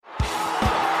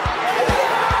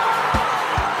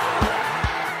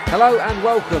Hello and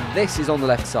welcome. This is On the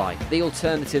Left Side, the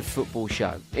alternative football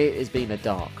show. It has been a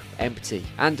dark, empty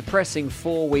and depressing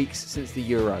 4 weeks since the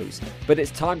Euros, but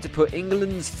it's time to put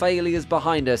England's failures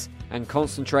behind us and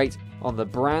concentrate on the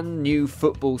brand new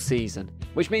football season,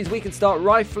 which means we can start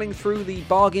rifling through the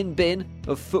bargain bin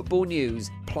of football news,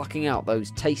 plucking out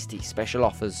those tasty special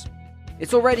offers.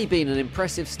 It's already been an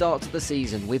impressive start to the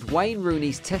season, with Wayne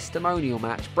Rooney's testimonial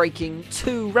match breaking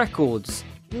 2 records.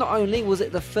 Not only was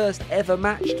it the first ever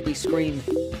match to be screened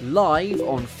live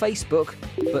on Facebook,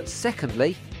 but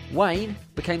secondly, Wayne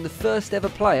became the first ever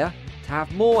player to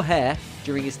have more hair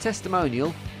during his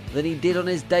testimonial than he did on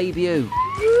his debut.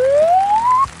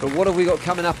 But what have we got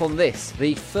coming up on this,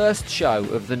 the first show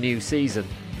of the new season?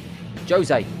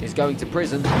 Jose is going to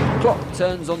prison, Klopp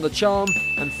turns on the charm,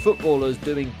 and footballers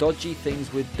doing dodgy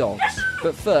things with dogs.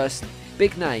 But first,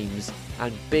 big names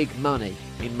and big money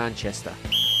in Manchester.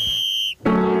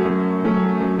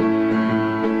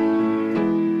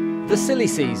 The silly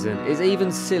season is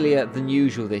even sillier than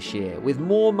usual this year, with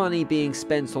more money being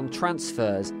spent on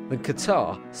transfers than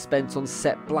Qatar spent on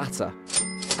Sepp Blatter.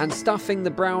 And stuffing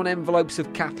the brown envelopes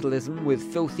of capitalism with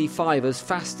filthy fivers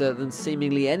faster than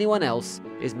seemingly anyone else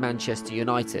is Manchester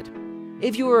United.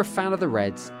 If you are a fan of the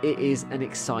Reds, it is an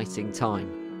exciting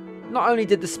time. Not only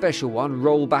did the special one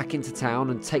roll back into town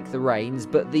and take the reins,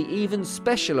 but the even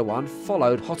specialer one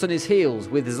followed hot on his heels,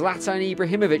 with Zlatan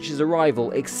Ibrahimovic's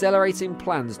arrival accelerating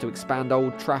plans to expand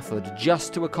Old Trafford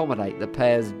just to accommodate the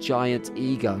pair's giant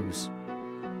egos.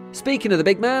 Speaking of the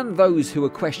big man, those who were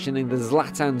questioning the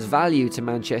Zlatan's value to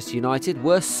Manchester United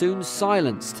were soon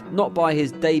silenced, not by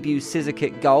his debut scissor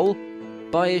kick goal,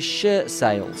 by his shirt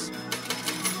sales.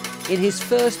 In his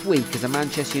first week as a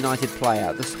Manchester United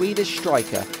player, the Swedish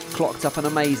striker clocked up an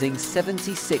amazing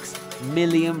 £76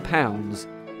 million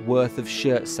worth of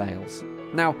shirt sales.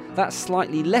 Now, that's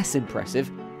slightly less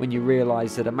impressive when you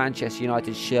realise that a Manchester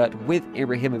United shirt with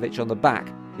Ibrahimovic on the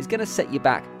back is going to set you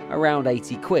back around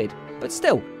 80 quid. But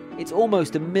still, it's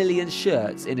almost 1 million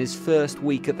shirts in his first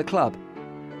week at the club.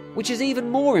 Which is even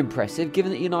more impressive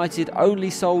given that United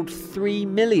only sold 3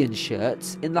 million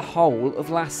shirts in the whole of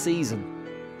last season.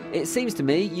 It seems to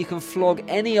me you can flog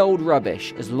any old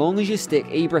rubbish as long as you stick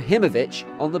Ibrahimovic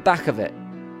on the back of it.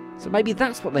 So maybe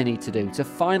that's what they need to do to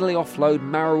finally offload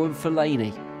Marouane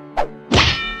Fellaini.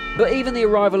 But even the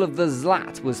arrival of the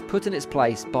Zlat was put in its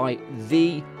place by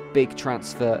the big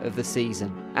transfer of the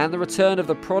season, and the return of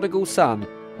the prodigal son,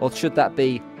 or should that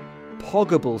be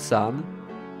Poggable son,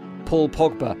 Paul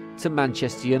Pogba to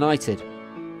Manchester United.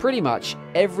 Pretty much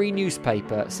every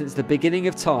newspaper since the beginning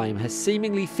of time has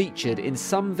seemingly featured in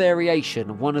some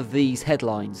variation one of these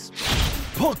headlines.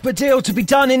 Pogba deal to be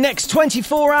done in next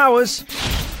 24 hours.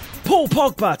 Paul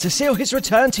Pogba to seal his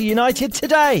return to United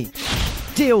today.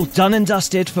 Deal done and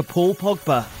dusted for Paul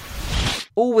Pogba.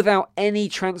 All without any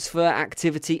transfer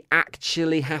activity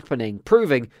actually happening,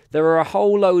 proving there are a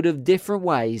whole load of different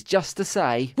ways just to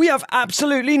say, we have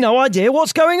absolutely no idea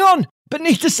what's going on, but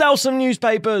need to sell some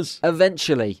newspapers.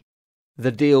 Eventually,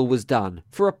 the deal was done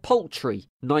for a paltry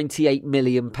 £98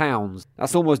 million.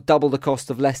 That's almost double the cost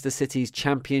of Leicester City's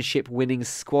championship-winning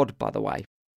squad, by the way.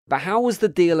 But how was the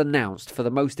deal announced for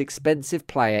the most expensive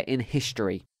player in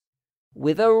history?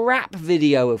 With a rap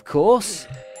video, of course.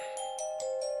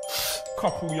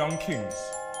 Couple young kings.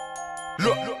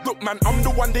 Look, man, I'm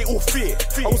the one they all fear.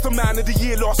 I was the man of the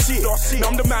year last year. Now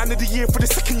I'm the man of the year for the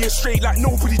second year straight, like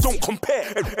nobody don't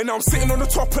compare. And now I'm sitting on the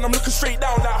top and I'm looking straight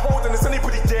down, like holding, is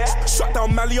anybody there? Shut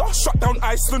down Malia, shut down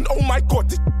Iceland, oh my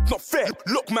god, this not fair.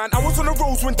 Look, man, I was on the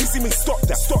roads when Dizzy made stop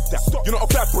that. You're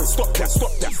not a bad boy, stop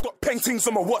that. Paintings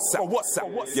on my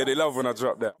WhatsApp. Yeah, they love when I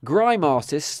drop that. Grime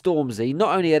artist Stormzy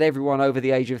not only had everyone over the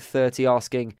age of 30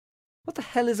 asking, what the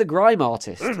hell is a grime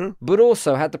artist? But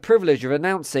also had the privilege of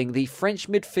announcing the French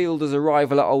midfielder's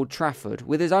arrival at Old Trafford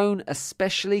with his own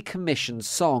especially commissioned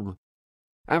song.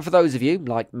 And for those of you,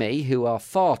 like me, who are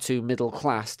far too middle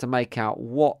class to make out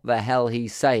what the hell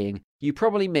he's saying, you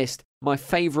probably missed my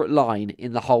favourite line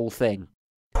in the whole thing.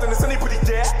 Is anybody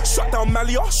there? Shut down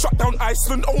Malia, shut down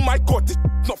Iceland, oh my god, this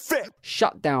not fair.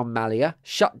 Shut down Malia,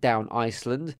 shut down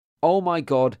Iceland, oh my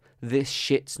god, this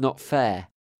shit's not fair.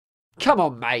 Come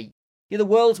on, mate. You're the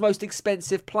world's most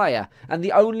expensive player, and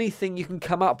the only thing you can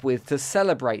come up with to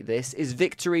celebrate this is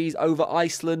victories over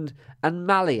Iceland and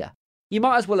Malia. You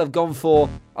might as well have gone for,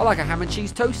 I like a ham and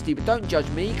cheese toastie, but don't judge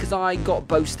me because I ain't got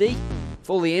boasty,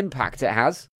 for all the impact it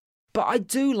has. But I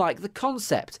do like the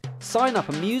concept. Sign up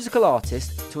a musical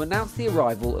artist to announce the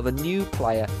arrival of a new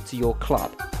player to your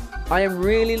club. I am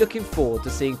really looking forward to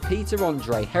seeing Peter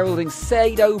Andre heralding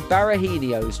Saido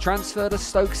Barahenios transfer to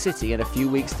Stoke City in a few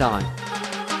weeks' time.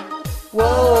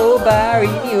 Whoa,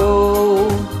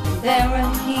 Barahenios.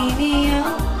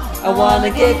 I wanna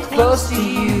get close to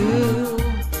you.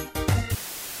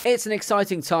 It's an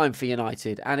exciting time for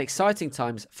United and exciting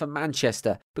times for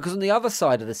Manchester, because on the other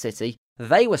side of the city,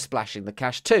 they were splashing the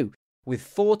cash too, with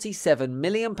 £47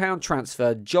 million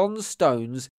transfer John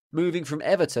Stones moving from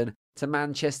Everton to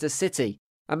Manchester City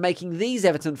and making these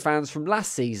Everton fans from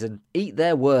last season eat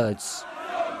their words.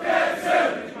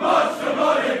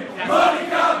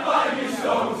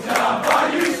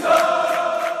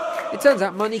 It turns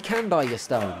out money can buy you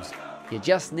stones. You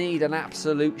just need an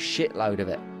absolute shitload of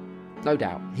it. No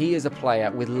doubt, he is a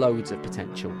player with loads of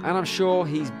potential, and I'm sure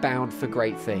he's bound for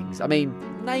great things. I mean,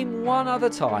 name one other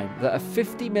time that a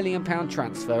 £50 million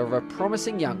transfer of a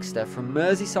promising youngster from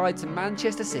Merseyside to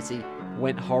Manchester City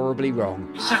went horribly wrong.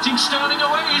 Setting Sterling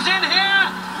away, he's in here!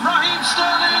 Raheem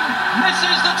Sterling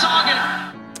misses the target!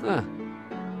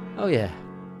 Oh yeah.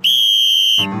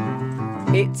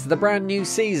 It's the brand new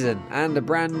season and a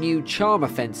brand new charm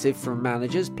offensive from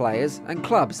managers, players and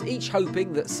clubs, each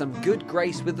hoping that some good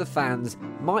grace with the fans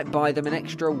might buy them an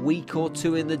extra week or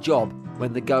two in the job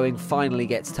when the going finally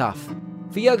gets tough.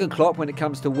 For Jurgen Klopp, when it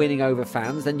comes to winning over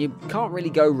fans, then you can't really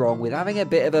go wrong with having a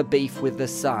bit of a beef with the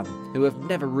Sun, who have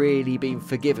never really been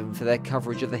forgiven for their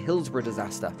coverage of the Hillsborough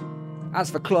disaster. As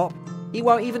for Klopp, he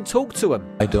won't even talk to him.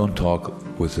 I don't talk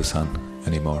with the Sun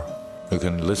anymore. You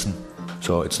can listen.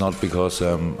 So it's not because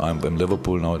I'm in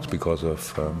Liverpool now, it's because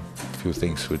of a few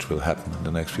things which will happen in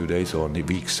the next few days or in the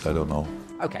weeks, I don't know.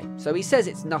 Okay, so he says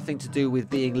it's nothing to do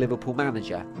with being Liverpool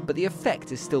manager, but the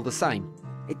effect is still the same.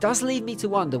 It does lead me to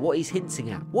wonder what he's hinting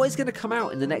at. What is going to come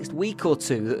out in the next week or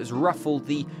two that has ruffled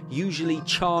the usually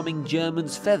charming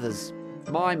German's feathers?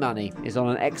 My money is on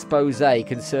an expose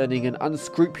concerning an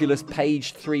unscrupulous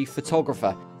page 3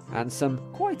 photographer and some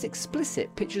quite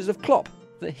explicit pictures of Klopp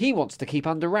that he wants to keep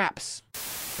under wraps.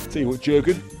 Tell you what,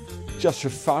 Jurgen, just for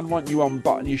fun, why don't you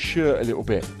unbutton your shirt a little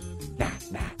bit? Nah.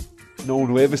 No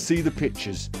one will ever see the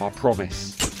pictures, I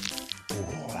promise.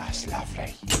 Oh, that's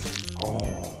lovely.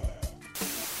 Oh.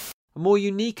 A more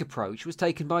unique approach was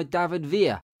taken by David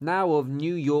Villa, now of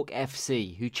New York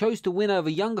FC, who chose to win over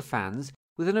younger fans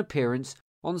with an appearance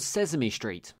on Sesame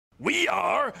Street. We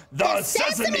are the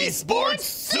Sesame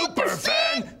Sports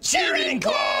Superfan Cheering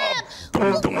Club!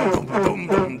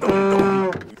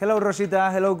 Hello, Rosita.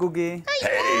 Hello, Cookie.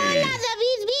 Hey!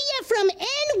 David Villa from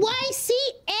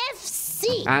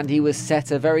NYCFC. And he was set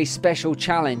a very special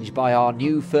challenge by our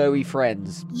new furry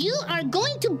friends. You are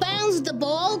going to bounce the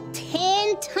ball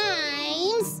 10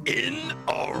 times. In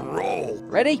a row.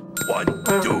 Ready? 1, 2, 3,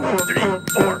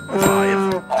 4,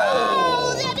 5.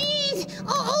 Oh, David!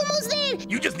 Almost there.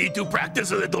 You just need to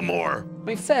practice a little more. I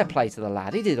mean, fair play to the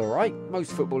lad, he did alright.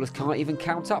 Most footballers can't even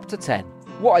count up to 10.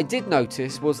 What I did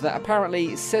notice was that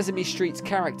apparently Sesame Street's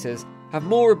characters have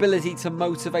more ability to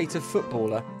motivate a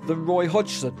footballer than Roy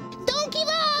Hodgson. Don't give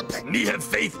up! We have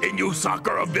faith in you,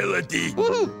 soccer ability.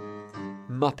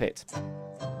 Muppet.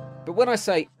 But when I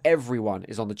say everyone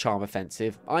is on the charm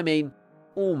offensive, I mean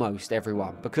almost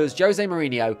everyone, because Jose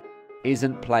Mourinho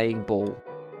isn't playing ball.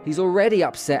 He's already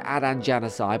upset Adnan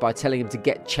Januzaj by telling him to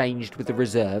get changed with the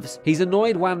reserves. He's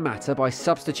annoyed Juan Mata by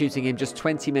substituting him just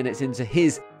 20 minutes into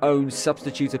his own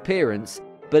substitute appearance,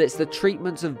 but it's the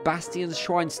treatment of Bastian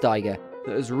Schweinsteiger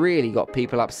that has really got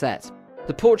people upset.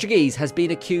 The Portuguese has been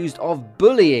accused of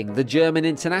bullying the German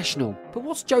international. But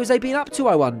what's Jose been up to,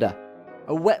 I wonder?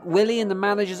 A wet willy in the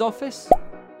manager's office?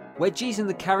 Wedgies in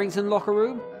the Carrington locker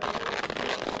room?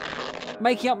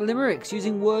 Making up limericks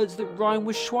using words that rhyme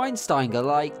with Schweinsteiger,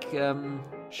 like,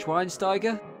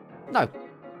 Schweinsteiger? No.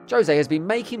 Jose has been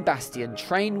making Bastian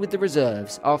train with the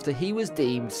reserves after he was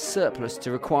deemed surplus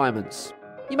to requirements.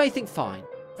 You may think, fine,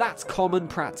 that's common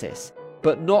practice,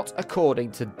 but not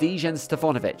according to Dejan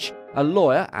Stefanovic, a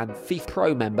lawyer and FIFA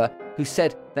Pro member who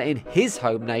said that in his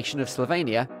home nation of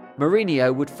Slovenia,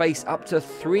 Mourinho would face up to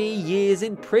 3 years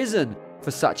in prison for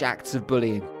such acts of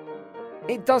bullying.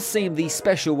 It does seem the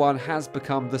special one has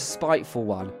become the spiteful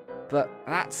one, but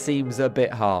that seems a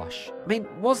bit harsh. I mean,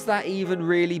 was that even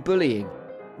really bullying?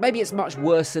 Maybe it's much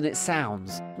worse than it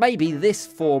sounds. Maybe this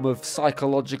form of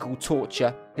psychological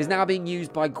torture is now being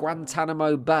used by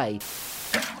Guantanamo Bay.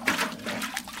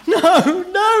 No,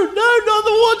 not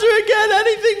the water again,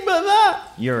 anything but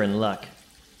that! You're in luck.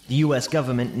 The US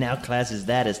government now classes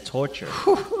that as torture.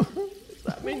 Does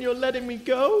that mean you're letting me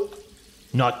go?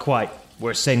 Not quite.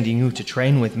 We're sending you to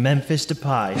train with Memphis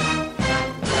Depay.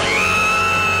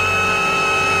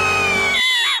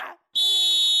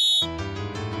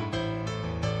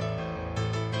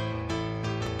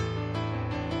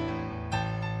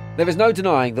 There is no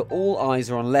denying that all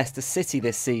eyes are on Leicester City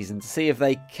this season to see if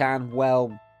they can,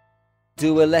 well,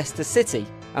 do a Leicester City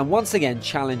and once again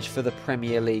challenge for the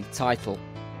Premier League title?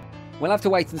 We'll have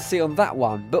to wait and see on that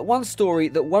one, but one story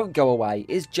that won't go away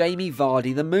is Jamie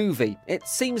Vardy the movie. It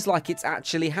seems like it's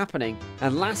actually happening,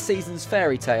 and last season's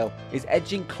fairy tale is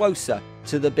edging closer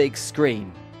to the big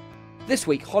screen. This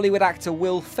week, Hollywood actor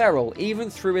Will Ferrell even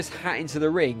threw his hat into the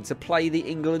ring to play the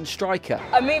England striker.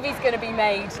 A movie's going to be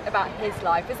made about his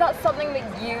life. Is that something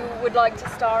that you would like to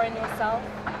star in yourself?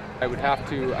 I would have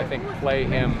to, I think, play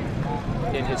him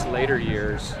in his later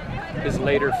years, his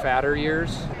later, fatter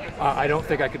years. I don't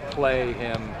think I could play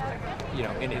him,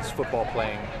 in his football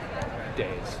playing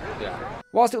days. Yeah.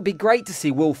 Whilst it would be great to see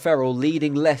Will Ferrell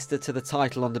leading Leicester to the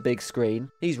title on the big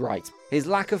screen, he's right. His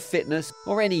lack of fitness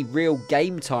or any real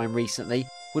game time recently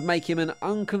would make him an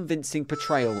unconvincing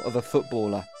portrayal of a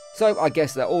footballer. So I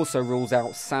guess that also rules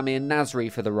out Samir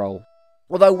Nasri for the role.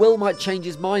 Although Will might change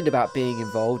his mind about being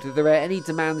involved if there are any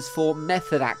demands for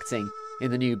method acting in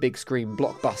the new big screen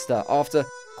blockbuster after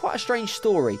quite a strange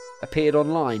story appeared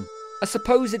online. A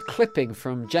supposed clipping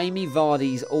from Jamie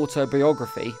Vardy's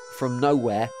autobiography, From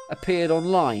Nowhere, appeared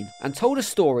online and told a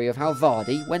story of how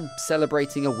Vardy, when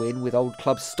celebrating a win with old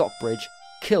club Stockbridge,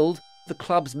 killed the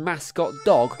club's mascot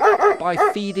dog by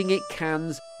feeding it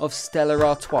cans of Stella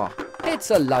Artois.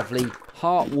 It's a lovely,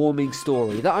 heartwarming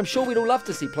story that I'm sure we'd all love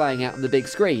to see playing out on the big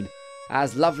screen,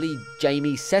 as lovely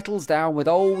Jamie settles down with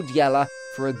old Yeller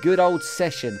for a good old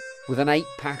session with an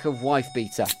 8-pack of wife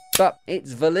beater. But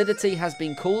its validity has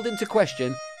been called into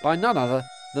question by none other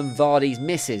than Vardy's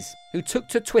missus, who took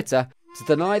to Twitter to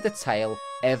deny the tale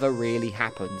ever really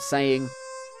happened, saying,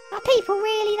 "Are people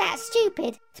really that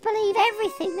stupid to believe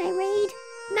everything they read?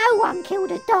 No one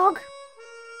killed a dog."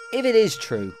 If it is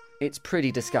true, it's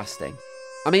pretty disgusting.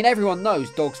 I mean, everyone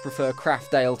knows dogs prefer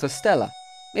Kraft Ale to Stella.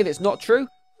 If it's not true,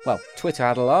 well, Twitter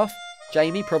had a laugh.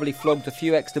 Jamie probably flogged a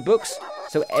few extra books,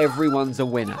 so everyone's a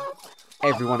winner.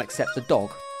 Everyone except the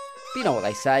dog. But you know what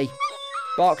they say.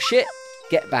 Bark shit,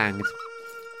 get banged.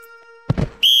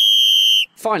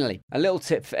 Finally, a little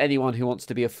tip for anyone who wants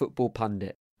to be a football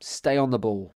pundit. Stay on the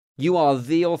ball. You are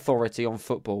the authority on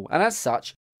football, and as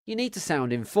such, you need to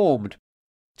sound informed.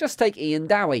 Just take Ian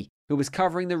Dowie, who was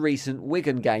covering the recent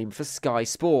Wigan game for Sky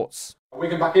Sports.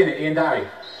 Wigan back in it, Ian Dowie.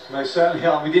 No, certainly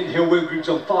are. We didn't hear Will Griggs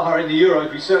on fire in the Euros.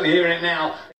 We're certainly hearing it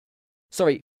now.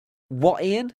 Sorry, what,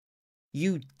 Ian?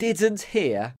 You didn't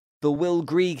hear the Will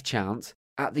Grieg chant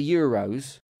at the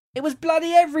Euros? It was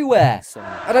bloody everywhere.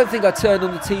 I don't think I turned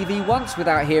on the TV once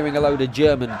without hearing a load of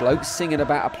German blokes singing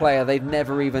about a player they've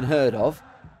never even heard of.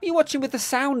 Are you watching with the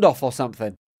sound off or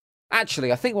something?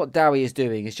 Actually, I think what Dowie is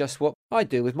doing is just what I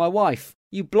do with my wife.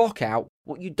 You block out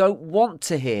what you don't want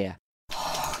to hear.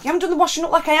 You haven't done the washing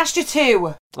up like I asked you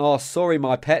to. Oh, sorry,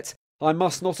 my pet. I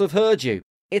must not have heard you.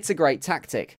 It's a great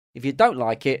tactic. If you don't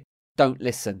like it, don't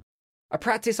listen. A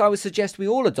practice I would suggest we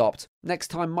all adopt next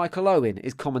time Michael Owen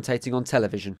is commentating on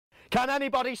television. Can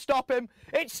anybody stop him?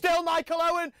 It's still Michael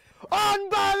Owen.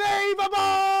 Unbelievable!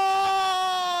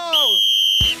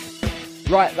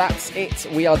 Right, that's it.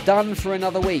 We are done for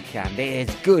another week, and it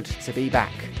is good to be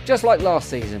back. Just like last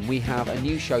season, we have a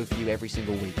new show for you every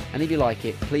single week. And if you like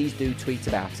it, please do tweet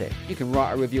about it. You can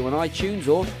write a review on iTunes,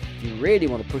 or if you really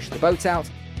want to push the boat out,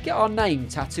 get our name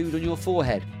tattooed on your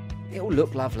forehead. It'll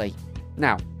look lovely.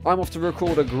 Now, I'm off to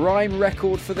record a grime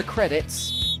record for the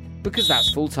credits, because that's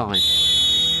full time.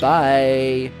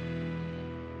 Bye.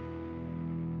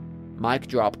 Mic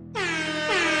drop.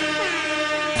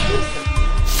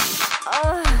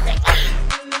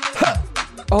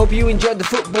 I hope you enjoyed the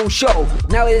football show.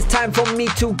 Now it is time for me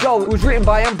to go. It was written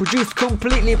by and produced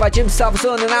completely by Jim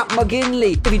Salverson and Ant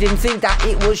McGinley. If you didn't think that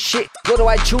it was shit, go to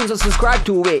iTunes and subscribe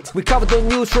to it. We covered the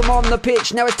news from on the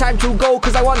pitch. Now it's time to go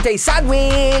because I want a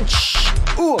sandwich.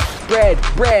 Ooh, bread,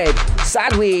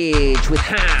 sandwich with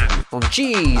ham on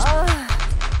cheese.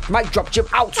 Mic drop, Jim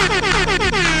out.